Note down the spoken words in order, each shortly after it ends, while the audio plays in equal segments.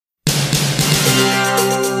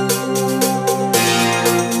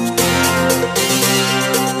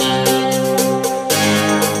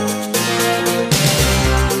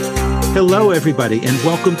Hello, everybody, and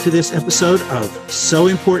welcome to this episode of So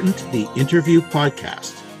Important, the Interview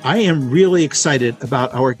Podcast. I am really excited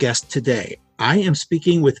about our guest today. I am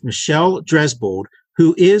speaking with Michelle Dresbold,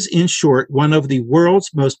 who is, in short, one of the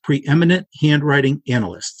world's most preeminent handwriting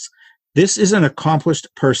analysts. This is an accomplished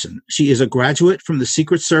person. She is a graduate from the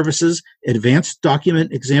Secret Service's Advanced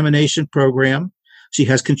Document Examination Program. She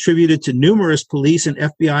has contributed to numerous police and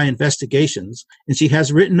FBI investigations, and she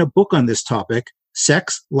has written a book on this topic,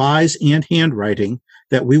 Sex, Lies, and Handwriting,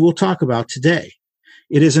 that we will talk about today.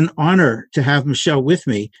 It is an honor to have Michelle with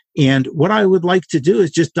me, and what I would like to do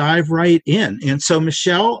is just dive right in. And so,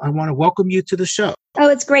 Michelle, I want to welcome you to the show. Oh,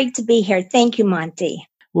 it's great to be here. Thank you, Monty.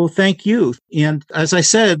 Well, thank you. And as I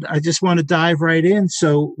said, I just want to dive right in.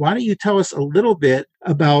 So why don't you tell us a little bit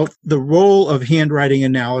about the role of handwriting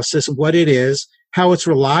analysis, what it is, how it's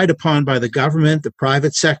relied upon by the government, the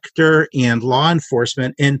private sector, and law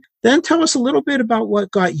enforcement, and then tell us a little bit about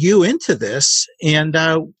what got you into this and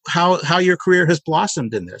how your career has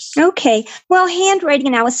blossomed in this. Okay. Well, handwriting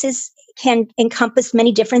analysis can encompass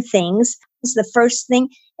many different things. So the first thing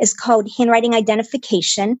is called handwriting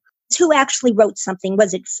identification. It's who actually wrote something?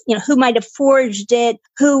 Was it, who might have forged it?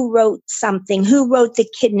 Who wrote something? Who wrote the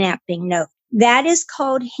kidnapping note? That is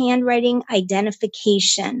called handwriting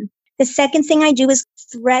identification. The second thing I do is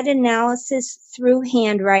threat analysis through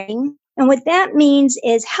handwriting. And what that means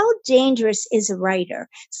is how dangerous is a writer?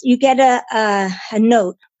 So you get a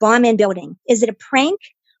note, bomb in building. Is it a prank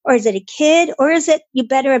or is it a kid or is it you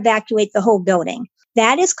better evacuate the whole building?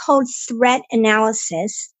 That is called threat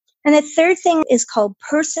analysis. And the third thing is called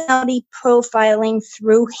personality profiling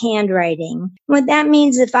through handwriting. What that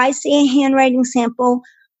means, if I see a handwriting sample,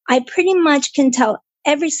 I pretty much can tell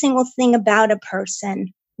every single thing about a person.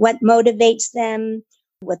 What motivates them,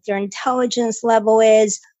 what their intelligence level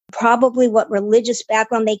is, probably what religious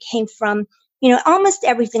background they came from, almost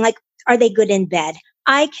everything. Like, are they good in bed?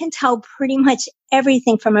 I can tell pretty much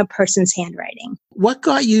everything from a person's handwriting. What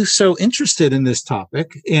got you so interested in this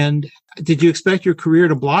topic? And did you expect your career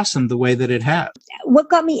to blossom the way that it has? What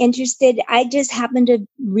got me interested, I just happened to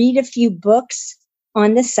read a few books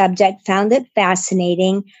on the subject, found it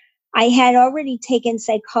fascinating. I had already taken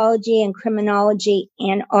psychology and criminology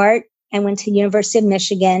and art. I went to the University of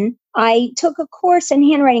Michigan. I took a course in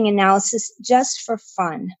handwriting analysis just for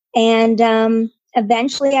fun. And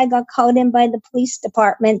eventually I got called in by the police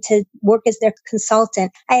department to work as their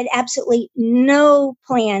consultant. I had absolutely no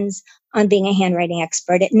plans on being a handwriting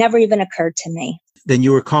expert. It never even occurred to me. Then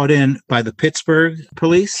you were called in by the Pittsburgh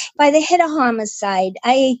police? By the hit a homicide.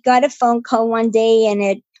 I got a phone call one day and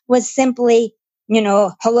it was simply,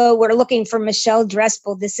 hello, we're looking for Michelle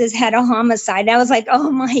Dresbold. This has had a homicide. I was like,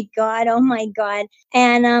 oh my God.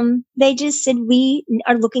 And they just said, we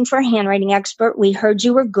are looking for a handwriting expert. We heard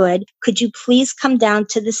you were good. Could you please come down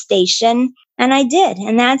to the station? And I did.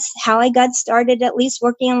 And that's how I got started, at least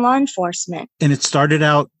working in law enforcement. And it started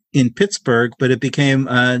out in Pittsburgh, but it became,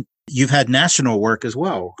 you've had national work as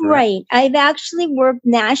well. Correct? Right. I've actually worked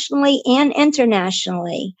nationally and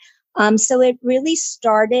internationally. So it really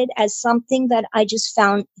started as something that I just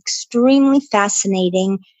found extremely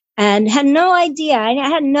fascinating and had no idea. I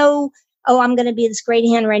had no, I'm going to be this great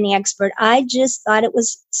handwriting expert. I just thought it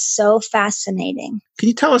was so fascinating. Can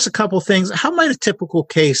you tell us a couple things? How might a typical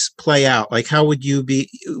case play out? Like, how would you be?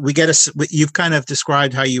 You've kind of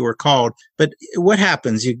described how you were called, but what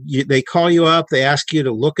happens? They call you up, they ask you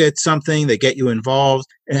to look at something, they get you involved.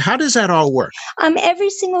 And how does that all work? Every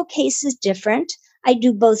single case is different. I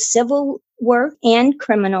do both civil work and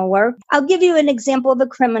criminal work. I'll give you an example of a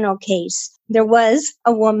criminal case. There was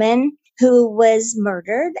a woman who was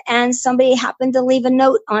murdered and somebody happened to leave a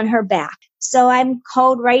note on her back. So I'm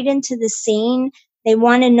called right into the scene. They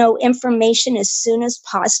want to know information as soon as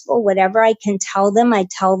possible. Whatever I can tell them, I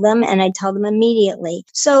tell them, and I tell them immediately.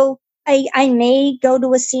 So I may go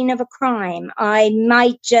to a scene of a crime. I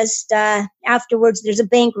might just, afterwards, there's a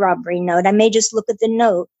bank robbery note. I may just look at the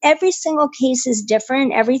note. Every single case is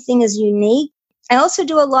different. Everything is unique. I also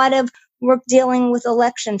do a lot of work dealing with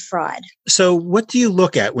election fraud. So what do you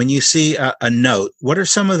look at when you see a note? What are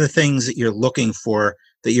some of the things that you're looking for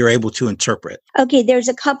that you're able to interpret? Okay, there's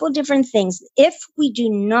a couple different things. If we do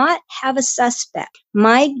not have a suspect,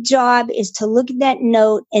 my job is to look at that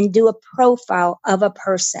note and do a profile of a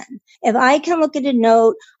person. If I can look at a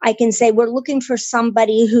note, I can say we're looking for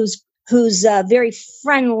somebody who's very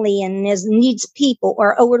friendly and needs people,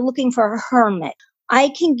 or we're looking for a hermit. I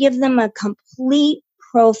can give them a complete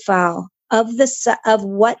profile of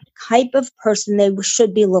what type of person they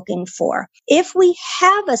should be looking for. If we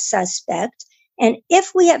have a suspect And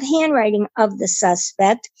if we have handwriting of the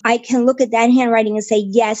suspect, I can look at that handwriting and say,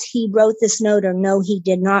 yes, he wrote this note, or no, he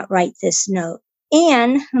did not write this note.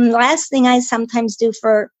 And the last thing I sometimes do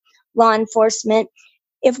for law enforcement,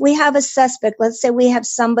 if we have a suspect, let's say we have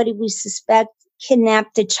somebody we suspect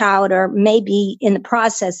kidnapped a child or maybe in the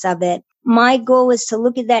process of it, my goal is to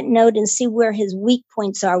look at that note and see where his weak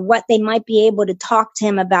points are, what they might be able to talk to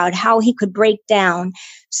him about, how he could break down.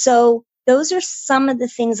 So those are some of the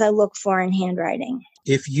things I look for in handwriting.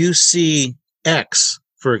 If you see X,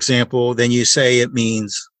 for example, then you say it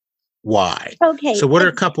means Y. Okay. So what are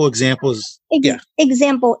a couple examples?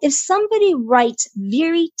 Example, if somebody writes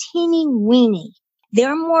very teeny weeny,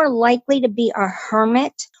 they're more likely to be a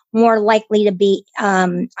hermit, more likely to be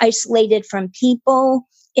isolated from people.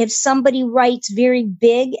 If somebody writes very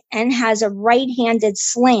big and has a right-handed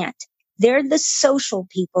slant, they're the social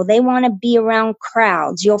people. They want to be around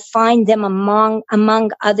crowds. You'll find them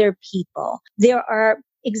among other people. There are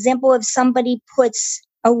example if somebody puts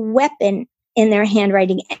a weapon in their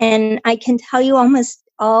handwriting, and I can tell you almost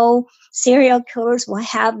all serial killers will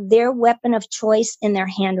have their weapon of choice in their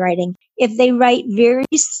handwriting. If they write very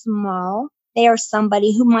small, they are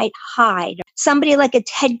somebody who might hide. Somebody like a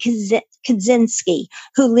Ted Kaczynski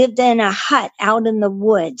who lived in a hut out in the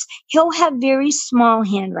woods. He'll have very small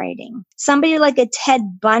handwriting. Somebody like a Ted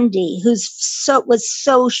Bundy was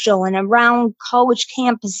social and around college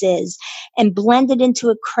campuses and blended into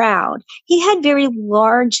a crowd. He had very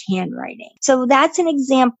large handwriting. So that's an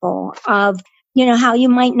example of, how you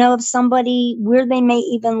might know of somebody, where they may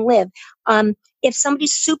even live. If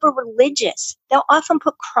somebody's super religious, they'll often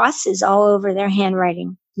put crosses all over their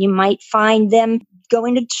handwriting. You might find them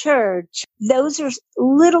going to church. Those are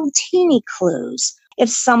little teeny clues. If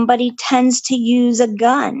somebody tends to use a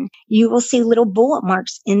gun, you will see little bullet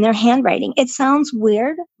marks in their handwriting. It sounds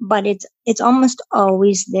weird, but it's almost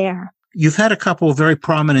always there. You've had a couple of very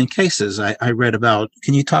prominent cases I read about.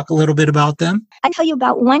 Can you talk a little bit about them? I'll tell you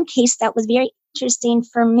about one case that was very interesting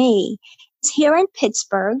for me. It's here in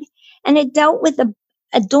Pittsburgh. And it dealt with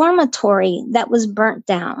a dormitory that was burnt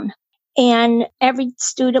down. And every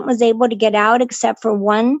student was able to get out except for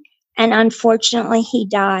one. And unfortunately, he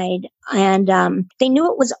died. And they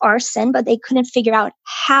knew it was arson, but they couldn't figure out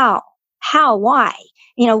why.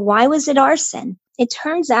 Why was it arson? It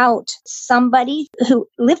turns out somebody who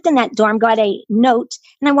lived in that dorm got a note,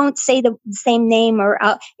 and I won't say the same name, or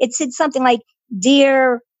it said something like,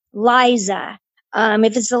 "Dear Liza,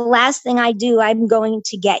 if it's the last thing I do, I'm going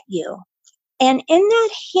to get you." And in that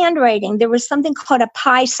handwriting, there was something called a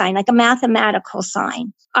pi sign, like a mathematical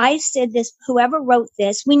sign. I said this, whoever wrote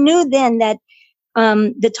this, we knew then that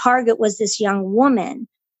the target was this young woman,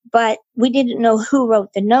 but we didn't know who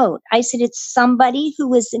wrote the note. I said, it's somebody who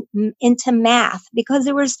was into math, because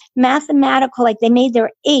there was mathematical, like they made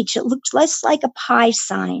their H. It looked less like a pi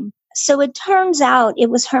sign. So it turns out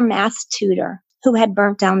it was her math tutor who had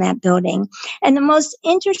burnt down that building. And the most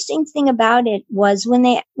interesting thing about it was when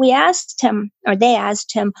they asked him,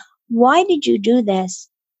 why did you do this?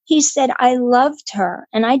 He said, I loved her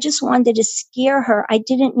and I just wanted to scare her. I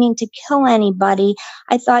didn't mean to kill anybody.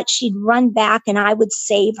 I thought she'd run back and I would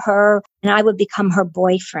save her and I would become her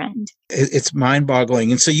boyfriend. It's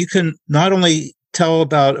mind-boggling. And so you can not only tell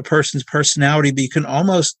about a person's personality, but you can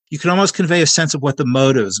almost convey a sense of what the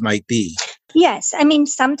motives might be. Yes. I mean,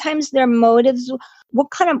 sometimes their motives,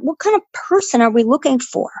 what kind of person are we looking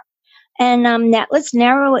for? And let's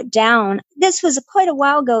narrow it down. This was quite a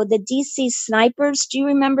while ago, the DC snipers. Do you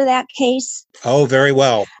remember that case? Oh, very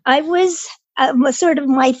well. I was sort of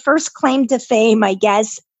my first claim to fame, I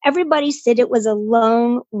guess. Everybody said it was a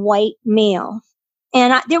lone white male.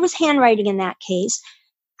 And there was handwriting in that case.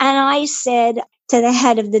 And I said to the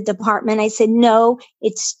head of the department, I said, no,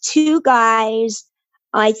 it's two guys.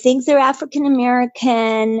 I think they're African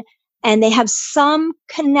American and they have some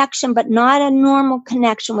connection, but not a normal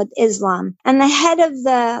connection with Islam. And the head of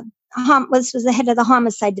this was the head of the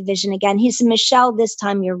homicide division again. He said, Michelle, this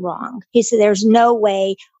time you're wrong. He said, there's no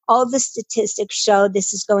way. All the statistics show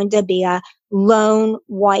this is going to be a lone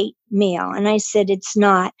white male. And I said, it's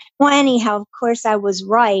not. Well, anyhow, of course I was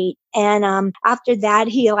right. And after that,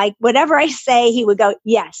 he whatever I say, he would go,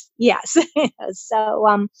 yes.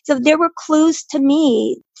 So there were clues to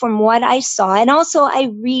me from what I saw. And also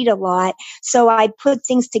I read a lot. So I put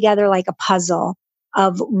things together like a puzzle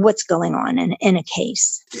of what's going on in a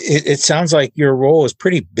case. It sounds like your role is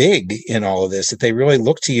pretty big in all of this, that they really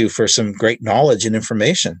look to you for some great knowledge and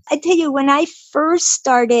information. I tell you, when I first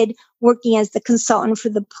started working as the consultant for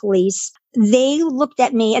the police, they looked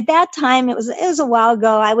at me. At that time, it was a while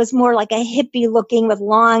ago, I was more like a hippie looking with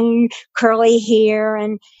long curly hair.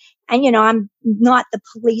 And And, I'm not the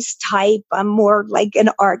police type. I'm more like an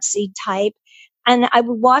artsy type. And I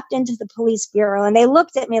walked into the police bureau and they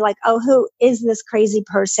looked at me like, oh, who is this crazy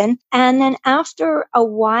person? And then after a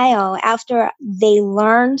while, after they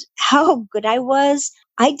learned how good I was,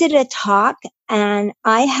 I did a talk and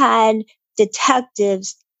I had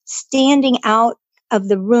detectives standing out of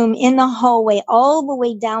the room in the hallway, all the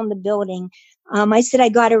way down the building. I said I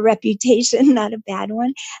got a reputation, not a bad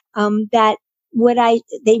one, that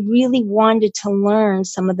they really wanted to learn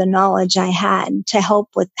some of the knowledge I had to help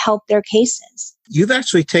their cases. You've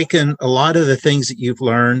actually taken a lot of the things that you've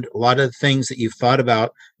learned, a lot of the things that you've thought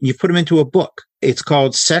about, and you've put them into a book. It's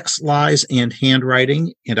called Sex, Lies, and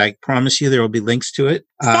Handwriting, and I promise you there will be links to it.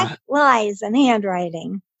 Sex, Lies, and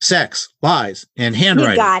Handwriting. Sex, Lies, and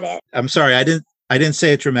Handwriting. You got it. I'm sorry, I didn't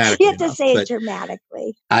say it dramatically. You have to say it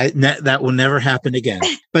dramatically. That will never happen again.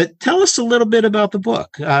 But tell us a little bit about the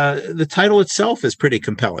book. The title itself is pretty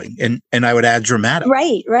compelling, and I would add dramatic.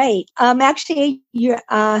 Right. Actually,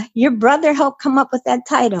 your brother helped come up with that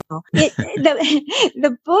title.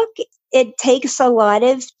 The book, it takes a lot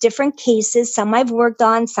of different cases. Some I've worked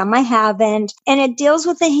on, some I haven't, and it deals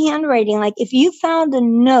with the handwriting. Like if you found a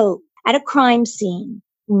note at a crime scene,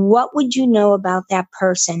 what would you know about that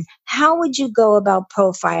person? How would you go about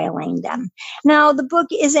profiling them? Now, the book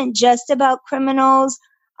isn't just about criminals.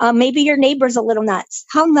 Maybe your neighbor's a little nuts.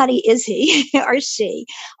 How nutty is he or she?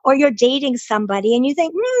 Or you're dating somebody and you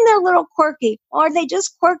think, they're a little quirky. Or are they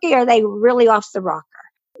just quirky? Or are they really off the rocker?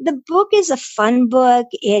 The book is a fun book.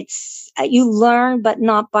 It's you learn, but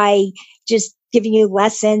not by just giving you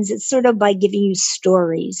lessons. It's sort of by giving you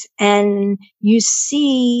stories. And you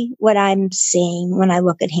see what I'm seeing when I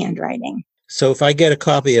look at handwriting. So if I get a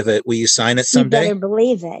copy of it, will you sign it someday? You better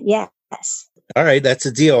believe it. Yes. All right. That's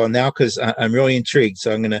a deal. And now, because I'm really intrigued,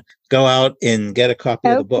 so I'm going to go out and get a copy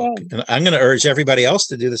of the book. And I'm going to urge everybody else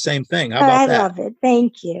to do the same thing. How about that? I love it.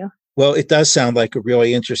 Thank you. Well, it does sound like a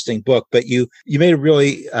really interesting book, but you made a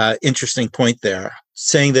really interesting point there,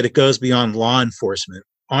 saying that it goes beyond law enforcement.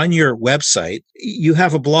 On your website, you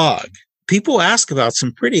have a blog. People ask about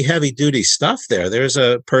some pretty heavy-duty stuff there. There's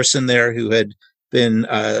a person there who had been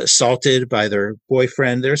assaulted by their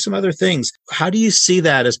boyfriend. There are some other things. How do you see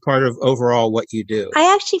that as part of overall what you do?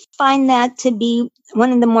 I actually find that to be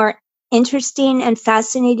one of the more interesting and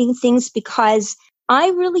fascinating things because I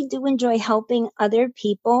really do enjoy helping other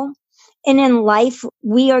people. And in life,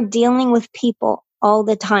 we are dealing with people all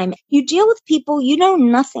the time. You deal with people, you know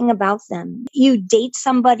nothing about them. You date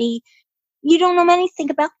somebody, you don't know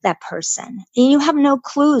anything about that person. And you have no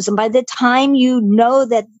clues. And by the time you know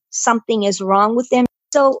that something is wrong with them,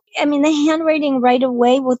 the handwriting right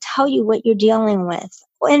away will tell you what you're dealing with.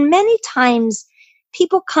 And many times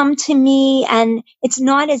people come to me and it's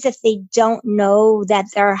not as if they don't know that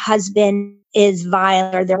their husband is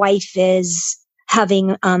violent or their wife is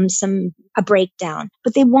having a breakdown,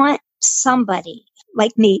 but they want somebody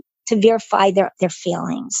like me to verify their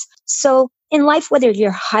feelings. So in life, whether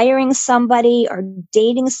you're hiring somebody or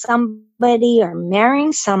dating somebody or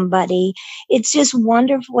marrying somebody, it's just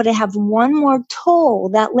wonderful to have one more tool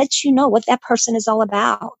that lets you know what that person is all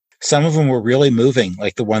about. Some of them were really moving,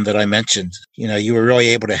 like the one that I mentioned. You were really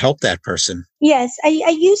able to help that person. Yes. I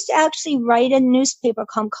used to actually write a newspaper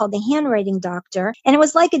column called The Handwriting Doctor. And it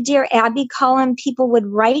was like a Dear Abby column. People would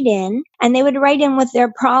write in and they would write in with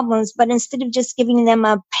their problems. But instead of just giving them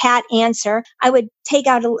a pat answer, I would take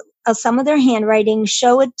out some of their handwriting,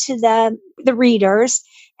 show it to the readers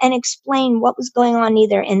and explain what was going on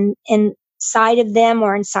either inside of them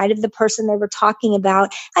or inside of the person they were talking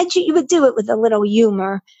about. You would do it with a little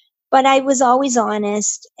humor. But I was always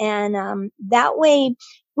honest. And that way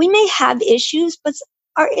we may have issues, but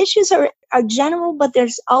our issues are general, but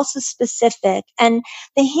there's also specific. And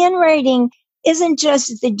the handwriting isn't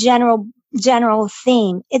just the general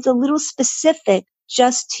theme. It's a little specific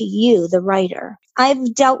just to you, the writer.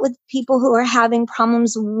 I've dealt with people who are having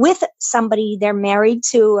problems with somebody they're married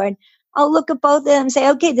to, and I'll look at both of them and say,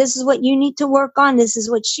 okay, this is what you need to work on. This is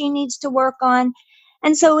what she needs to work on.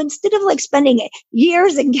 And so instead of spending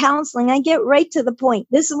years in counseling, I get right to the point.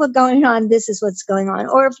 This is what's going on. This is what's going on.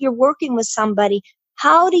 Or if you're working with somebody,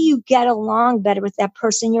 how do you get along better with that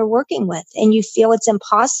person you're working with? And you feel it's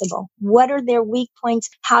impossible. What are their weak points?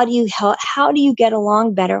 How do you help? How do you get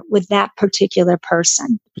along better with that particular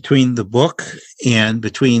person? Between the book and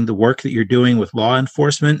between the work that you're doing with law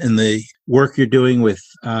enforcement and the work you're doing with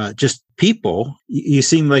just people, you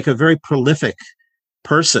seem like a very prolific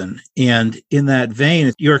person. And in that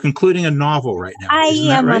vein, you're concluding a novel right now. I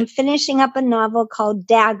am. Right? I'm finishing up a novel called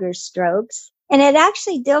Dagger Strokes. And it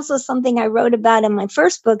actually deals with something I wrote about in my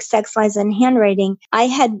first book, Sex, Lies, and Handwriting. I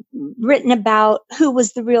had written about who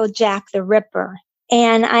was the real Jack the Ripper.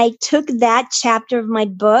 And I took that chapter of my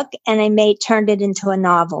book and I turned it into a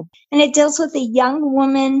novel. And it deals with a young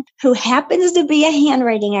woman who happens to be a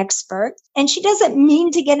handwriting expert. And she doesn't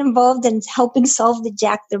mean to get involved in helping solve the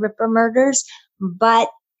Jack the Ripper murders, but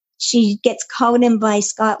she gets called in by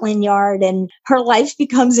Scotland Yard and her life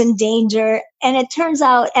becomes in danger. And it turns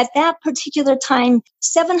out at that particular time,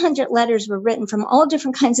 700 letters were written from all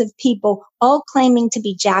different kinds of people, all claiming to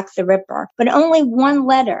be Jack the Ripper. But only one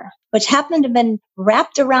letter, which happened to have been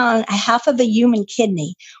wrapped around a half of a human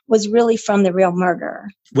kidney, was really from the real murderer.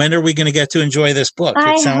 When are we going to get to enjoy this book?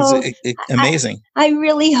 It sounds amazing. I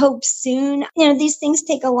really hope soon. These things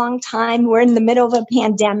take a long time. We're in the middle of a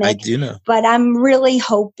pandemic. I do know. But I'm really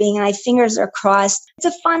hoping. My fingers are crossed. It's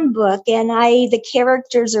a fun book, and the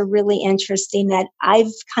characters are really interesting that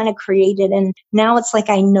I've kind of created, and now it's like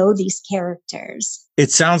I know these characters.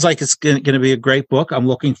 It sounds like it's going to be a great book. I'm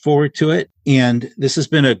looking forward to it. And this has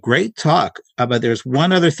been a great talk. But there's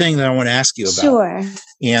one other thing that I want to ask you about. Sure.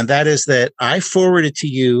 And that is that I forwarded to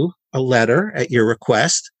you a letter at your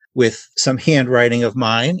request with some handwriting of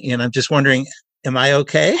mine. And I'm just wondering, am I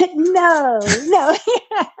okay? No.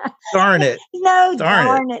 Darn it. No,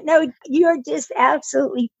 darn it. No, you're just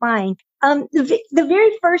absolutely fine. The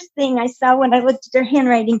very first thing I saw when I looked at your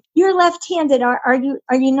handwriting, you're left-handed. Are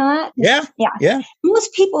you not? Yeah.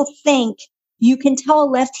 Most people think you can tell a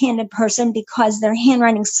left-handed person because their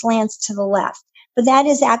handwriting slants to the left, but that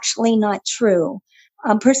is actually not true.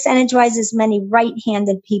 Percentage-wise, as many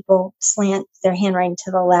right-handed people slant their handwriting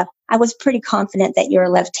to the left. I was pretty confident that you're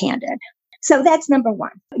left-handed. So that's number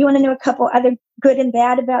one. You want to know a couple other good and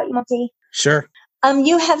bad about you, Monty? Sure.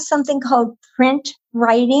 You have something called print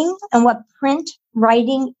writing. And what print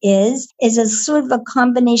writing is a sort of a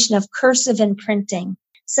combination of cursive and printing.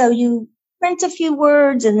 So you print a few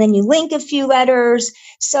words and then you link a few letters.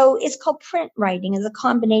 So it's called print writing as a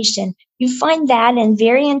combination. You find that in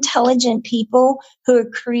very intelligent people who are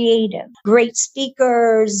creative, great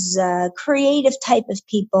speakers, creative type of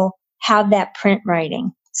people have that print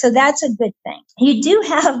writing. So that's a good thing. You do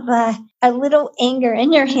have a little anger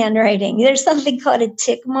in your handwriting. There's something called a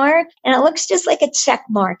tick mark, and it looks just like a check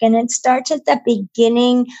mark, and it starts at the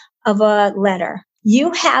beginning of a letter.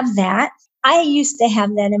 You have that. I used to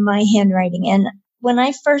have that in my handwriting. And when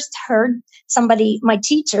I first heard my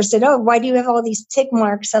teacher said, "Oh, why do you have all these tick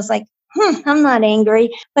marks?" I was like, I'm not angry.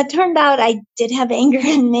 But it turned out I did have anger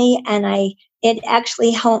in me, and it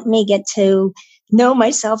actually helped me get to know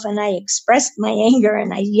myself, and I expressed my anger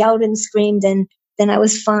and I yelled and screamed, and then I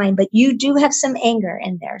was fine. But you do have some anger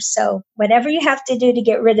in there. So whatever you have to do to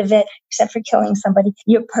get rid of it, except for killing somebody,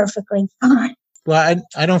 you're perfectly fine. Well,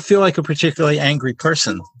 I don't feel like a particularly angry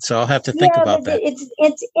person, so I'll have to think about that.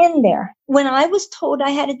 It's in there. When I was told I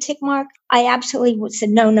had a tick mark, I absolutely said,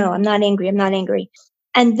 no, I'm not angry. I'm not angry.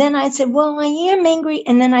 And then I said, well, I am angry.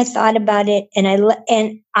 And then I thought about it, and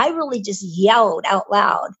I really just yelled out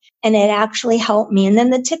loud, and it actually helped me. And then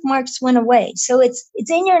the tick marks went away. So it's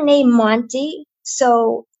in your name, Monty.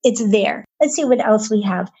 So it's there. Let's see what else we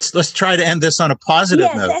have. Let's try to end this on a positive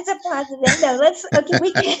note. Yes, that's a positive note.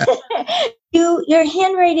 We can. Your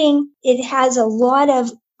handwriting, it has a lot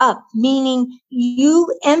of up, meaning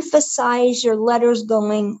you emphasize your letters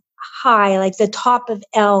going high, like the top of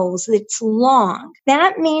L's. It's long.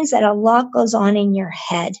 That means that a lot goes on in your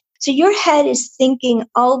head. So your head is thinking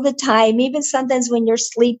all the time. Even sometimes when you're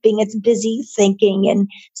sleeping, it's busy thinking. And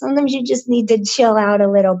sometimes you just need to chill out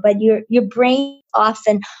a little. But your brain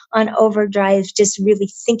often on overdrive, just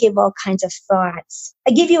really thinking of all kinds of thoughts.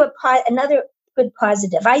 I give you another good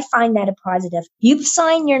positive. I find that a positive. You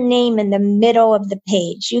sign your name in the middle of the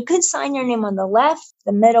page. You could sign your name on the left,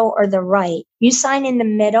 the middle, or the right. You sign in the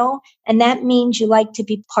middle, and that means you like to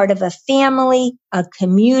be part of a family, a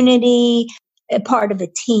community, a part of a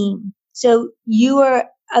team. So you are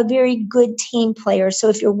a very good team player. So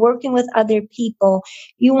if you're working with other people,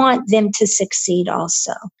 you want them to succeed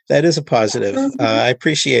also. That is a positive. I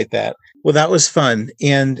appreciate that. Well, that was fun.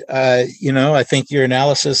 And, I think your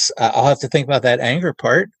analysis, I'll have to think about that anger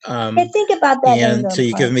part. I think about that anger part. So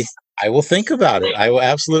you give me, I will think about it. I will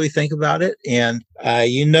absolutely think about it. And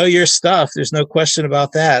you know your stuff. There's no question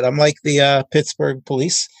about that. I'm like the Pittsburgh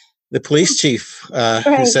police chief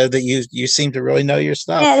who said that you seem to really know your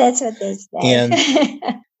stuff. Yeah, that's what they say.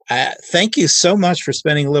 And thank you so much for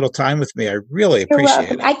spending a little time with me. I really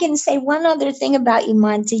appreciate it. I can say one other thing about you,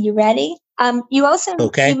 Monty. You ready? You also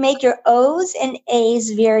you make your O's and A's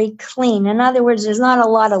very clean. In other words, there's not a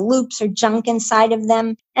lot of loops or junk inside of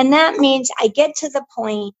them. And that means I get to the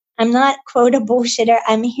point. I'm not, quote, a bullshitter.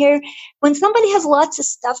 I'm here. When somebody has lots of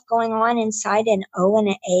stuff going on inside an O and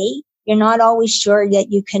an A, you're not always sure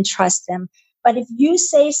that you can trust them. But if you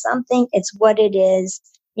say something, it's what it is.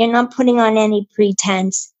 You're not putting on any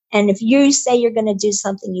pretense. And if you say you're going to do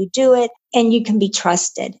something, you do it, and you can be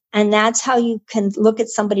trusted. And that's how you can look at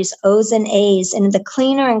somebody's O's and A's. And the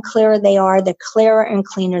cleaner and clearer they are, the clearer and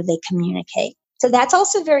cleaner they communicate. So that's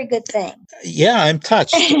also a very good thing. Yeah, I'm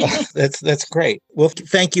touched. That's great. Well,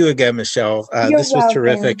 thank you again, Michelle. This was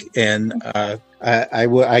terrific. And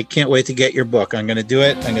I can't wait to get your book. I'm going to do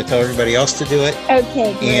it. I'm going to tell everybody else to do it.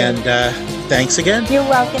 Okay. Great. And thanks again. You're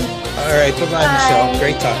welcome. All right. Bye-bye, Michelle.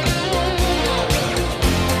 Great talking.